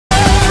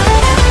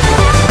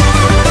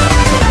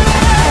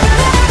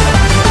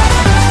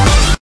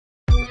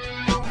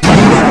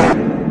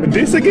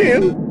this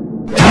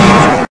again?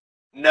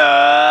 No!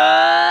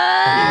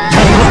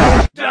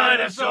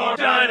 Dinosaur!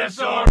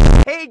 Dinosaur!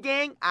 Hey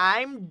gang,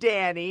 I'm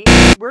Danny.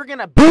 We're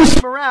gonna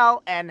boost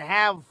morale and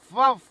have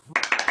fun.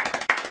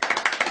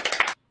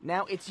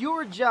 Now it's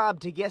your job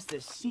to guess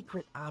the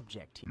secret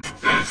object here.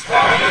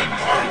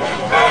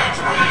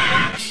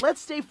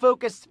 Let's stay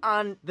focused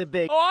on the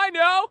big. Oh, I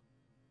know!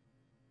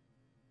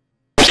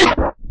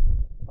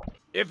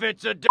 If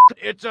it's a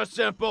it's a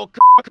simple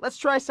Let's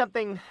try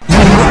something.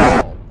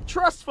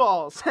 Trust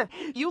falls.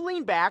 You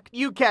lean back,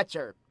 you catch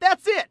her.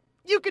 That's it.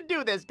 You can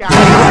do this, guys.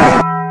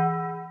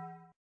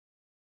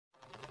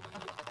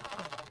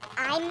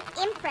 I'm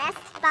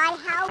impressed by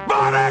how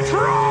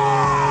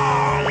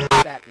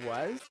That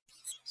was.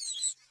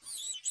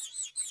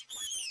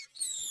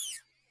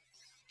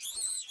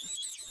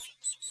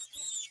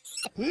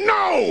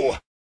 No!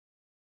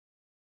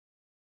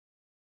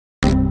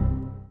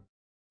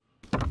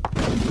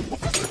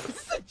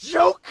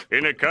 Joke?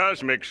 In a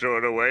cosmic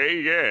sort of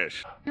way,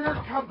 yes. Your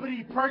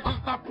company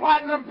purchased the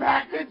platinum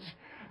package,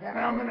 and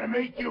I'm gonna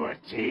make you a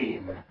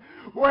team,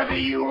 whether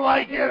you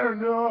like it or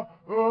not.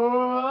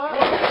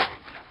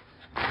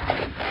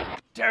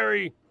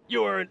 Terry,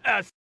 you are an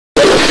S.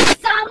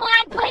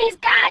 someone please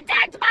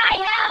contact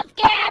my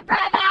healthcare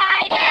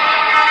provider!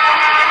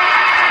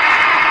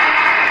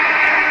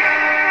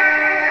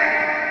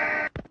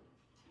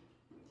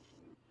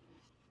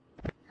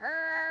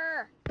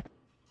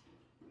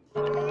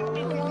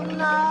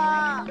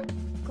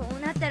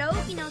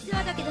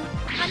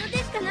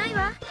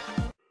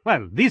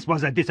 Well, this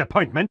was a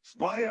disappointment.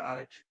 Why,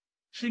 Arch?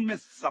 She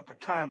missed supper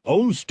time.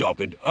 Oh,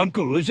 stop it.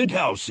 Uncle is at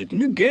house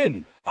sitting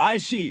again. I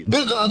see.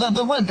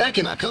 The one back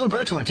in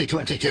October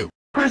 2022.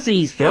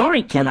 Percy's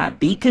fury cannot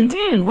be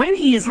contained when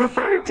he is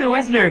referred to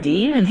as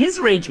nerdy, and his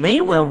rage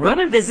mate will run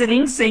a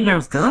visiting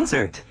singer's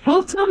concert.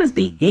 Will Thomas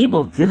be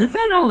able to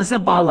defend Alyssa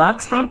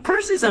Bollocks from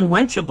Percy's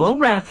unquenchable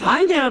wrath?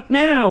 Find out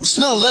now!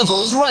 Snow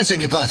levels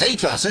rising above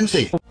 8,000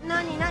 feet.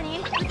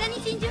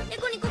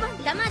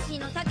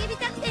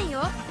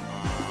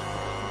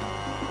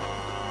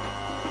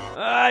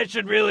 I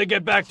should really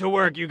get back to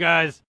work, you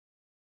guys.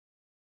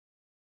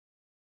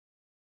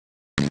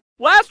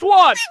 Last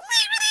one!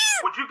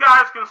 Would you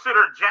guys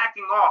consider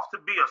jacking off to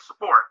be a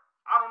sport?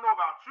 I don't know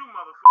about you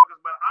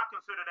motherfuckers, but I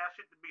consider that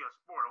shit to be a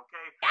sport,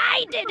 okay?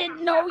 I didn't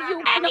know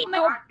you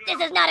anymore.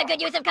 This is not a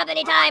good use of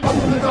company time. This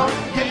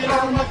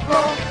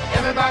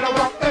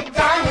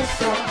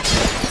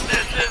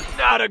is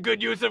not a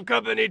good use of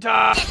company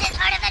time. This is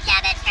part of the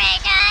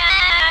demonstration.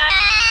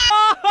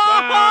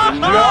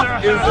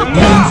 What is the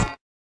next?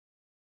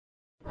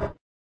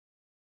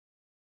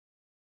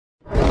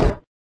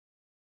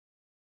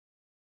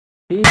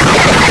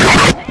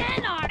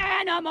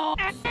 Animal.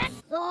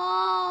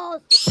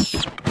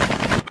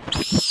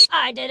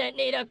 I didn't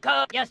need a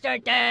Coke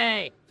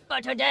yesterday,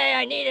 but today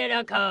I needed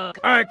a Coke.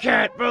 I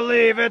can't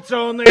believe it's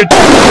only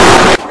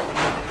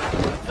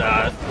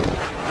sus.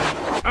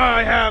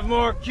 I have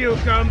more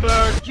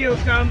cucumbers,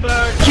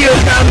 cucumbers,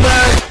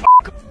 cucumbers.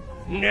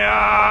 No.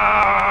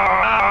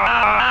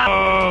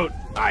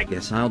 I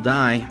guess I'll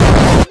die.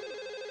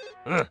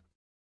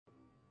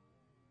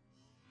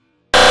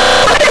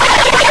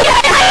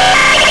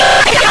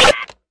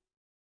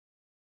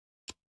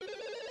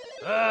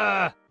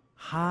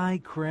 Hi,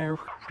 Claire.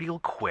 Real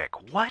quick,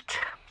 what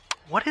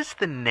is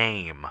the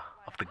name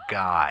of the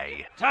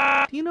guy?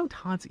 Todd! Do you know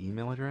Todd's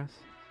email address?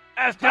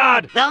 Ask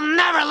Todd! They'll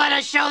never let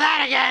us show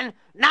that again!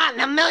 Not in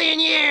a million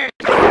years!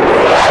 Grego,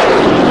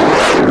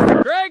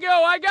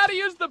 I gotta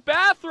use the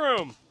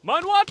bathroom!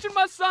 Mind watching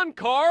my son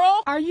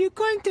Carl? Are you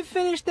going to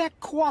finish that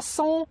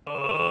croissant?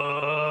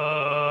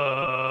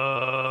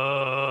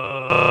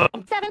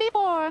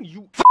 74.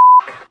 You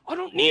I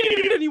don't need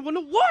anyone to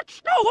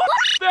watch! No!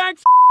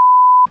 Thanks!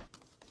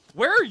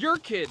 Where are your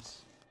kids?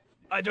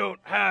 I don't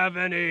have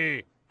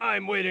any.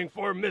 I'm waiting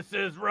for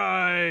Mrs.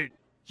 Wright.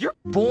 You're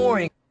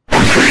boring.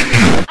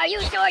 Are you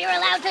sure you're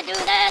allowed to do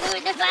that? Are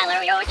you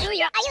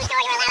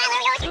sure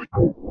you're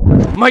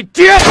allowed to? My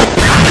dear!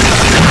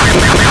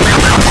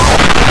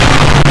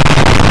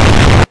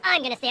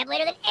 I'm gonna stay up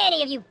later than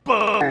any of you.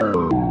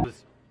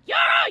 Buzz. You're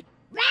right.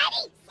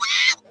 Ready?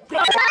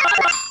 Set.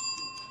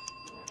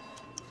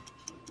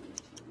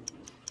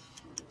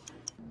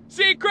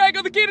 See,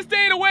 Craig, the key to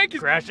staying awake is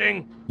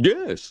crashing.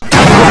 Yes.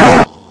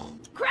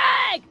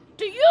 Craig,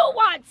 do you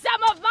want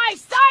some of my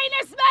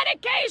sinus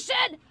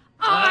medication?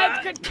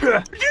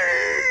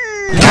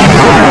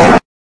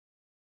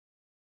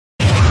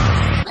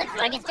 Looks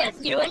like it's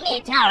just you and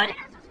me, Toad.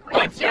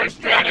 What's your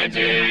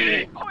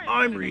strategy?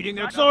 I'm reading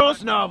a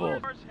Soros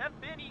novel.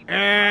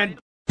 And...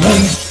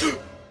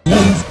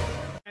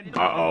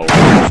 Uh-oh.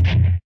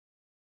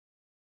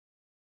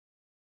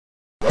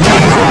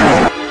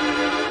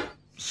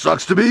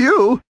 Sucks to be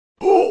you.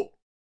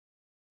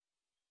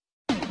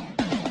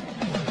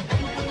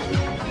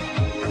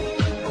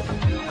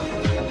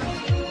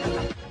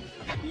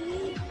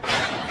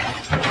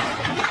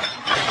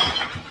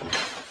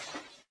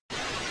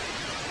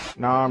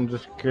 No, I'm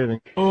just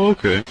kidding. Oh,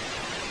 okay.